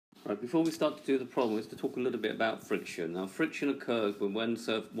Right, before we start to do the problem, let's talk a little bit about friction. Now, friction occurs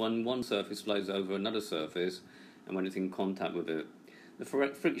when one surface flows over another surface and when it's in contact with it. The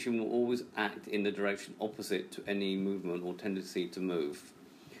friction will always act in the direction opposite to any movement or tendency to move.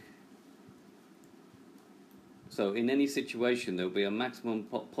 So in any situation, there will be a maximum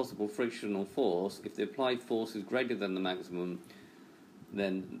possible frictional force. If the applied force is greater than the maximum,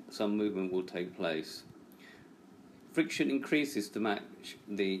 then some movement will take place. Friction increases to match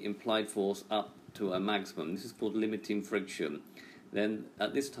the implied force up to a maximum. This is called limiting friction. Then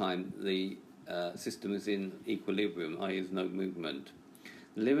at this time the system is in equilibrium, i.e. there's no movement.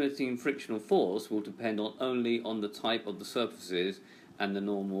 The limiting frictional force will depend not only on the type of the surfaces and the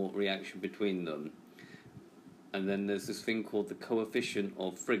normal reaction between them. And then there's this thing called the coefficient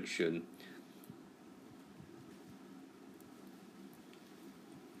of friction.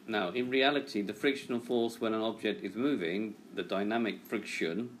 Now, in reality, the frictional force when an object is moving, the dynamic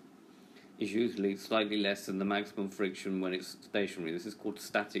friction, is usually slightly less than the maximum friction when it's stationary. This is called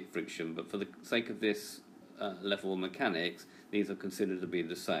static friction, but for the sake of this level of mechanics, these are considered to be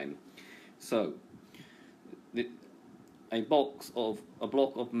the same. So, a block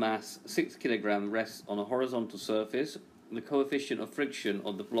of mass 6 kg rests on a horizontal surface. The coefficient of friction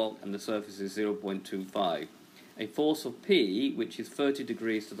of the block and the surface is 0.25. A force of P, which is 30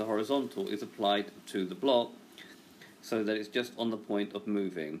 degrees to the horizontal, is applied to the block so that it's just on the point of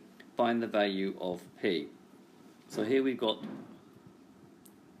moving. Find the value of P. So here we've got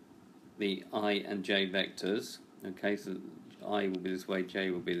the I and J vectors. Okay, so I will be this way,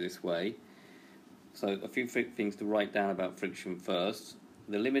 J will be this way. So a few things to write down about friction first.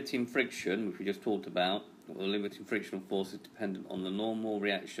 The limiting friction, which we just talked about, the limiting frictional force is dependent on the normal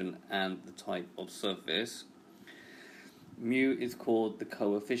reaction and the type of surface. Mu is called the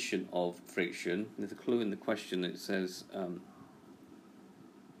coefficient of friction. There's a clue in the question that says okay,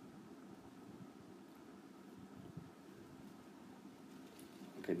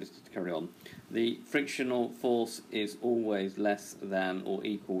 let's just carry on. The frictional force is always less than or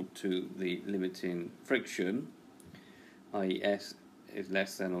equal to the limiting friction, i.e. S is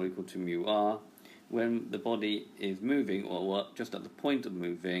less than or equal to mu r. When the body is moving or just at the point of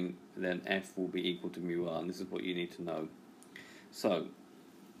moving, then F will be equal to mu r, and this is what you need to know. So,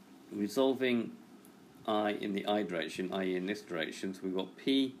 resolving I in the I direction, i.e. in this direction, so we've got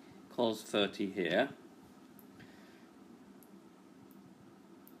P cos 30 here,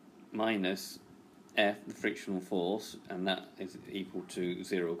 minus F, the frictional force, and that is equal to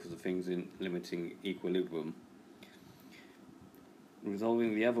 0 because the thing's in limiting equilibrium.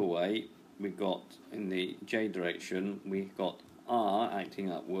 Resolving the other way, we've got in the J direction, we've got R acting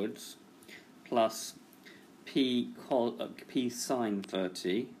upwards, plus P sine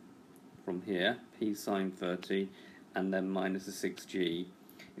 30 from here, P sine 30, and then minus the 6G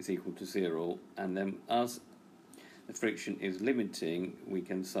is equal to 0. And then as the friction is limiting, we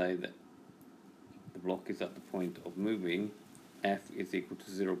can say that the block is at the point of moving, F is equal to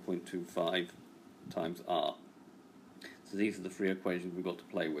 0.25 times R. So these are the three equations we've got to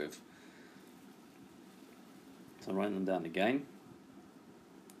play with. So write them down again.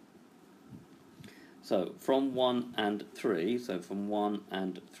 So from 1 and 3, so from 1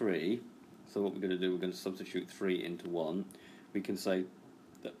 and 3, so what we're going to do, we're going to substitute 3 into 1. We can say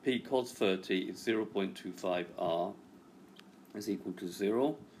that P cos 30 is 0.25 R is equal to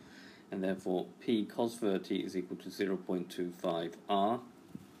 0, and therefore P cos 30 is equal to 0.25 R,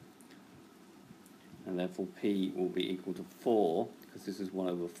 and therefore P will be equal to 4, because this is 1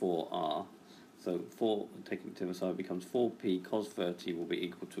 over 4 R. So 4, taking it to the side, becomes 4P cos 30 will be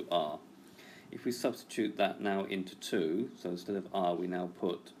equal to R. If we substitute that now into 2, so instead of R we now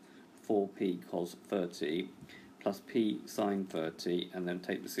put 4P cos 30 plus P sine 30, and then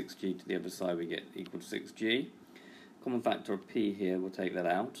take the 6G to the other side, we get equal to 6G. Common factor of P here, we'll take that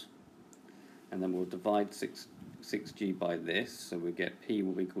out, and then we'll divide 6G by this, so we get P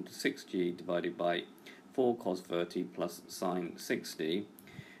will be equal to 6G divided by 4 cos 30 plus sine 60.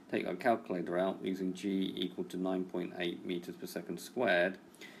 Take our calculator out, using G equal to 9.8 meters per second squared.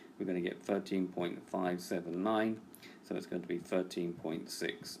 We're going to get 13.579, so it's going to be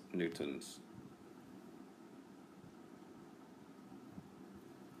 13.6 newtons.